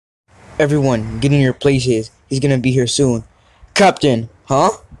Everyone, get in your places. He's gonna be here soon. Captain, huh?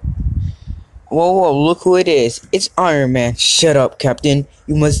 Whoa, look who it is. It's Iron Man. Shut up, Captain.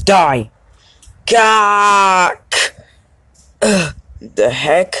 You must die. Gah! The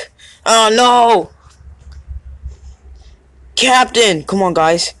heck? Oh, no! Captain! Come on,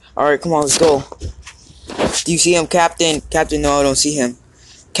 guys. Alright, come on, let's go. Do you see him, Captain? Captain, no, I don't see him.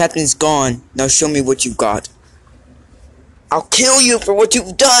 Captain's gone. Now show me what you got. I'll kill you for what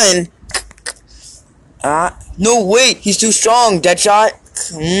you've done! No, wait! He's too strong, Deadshot!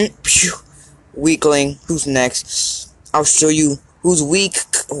 Weakling. Who's next? I'll show you who's weak.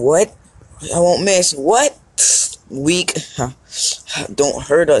 What? I won't miss. What? Weak. Don't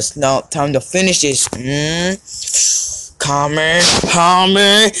hurt us. Now, time to finish this. Calmer.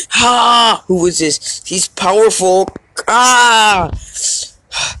 Ha! Who is this? He's powerful.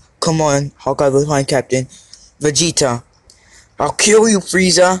 Come on, Hawkeye behind Captain. Vegeta. I'll kill you,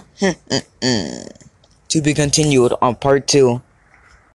 Frieza. To be continued on part 2.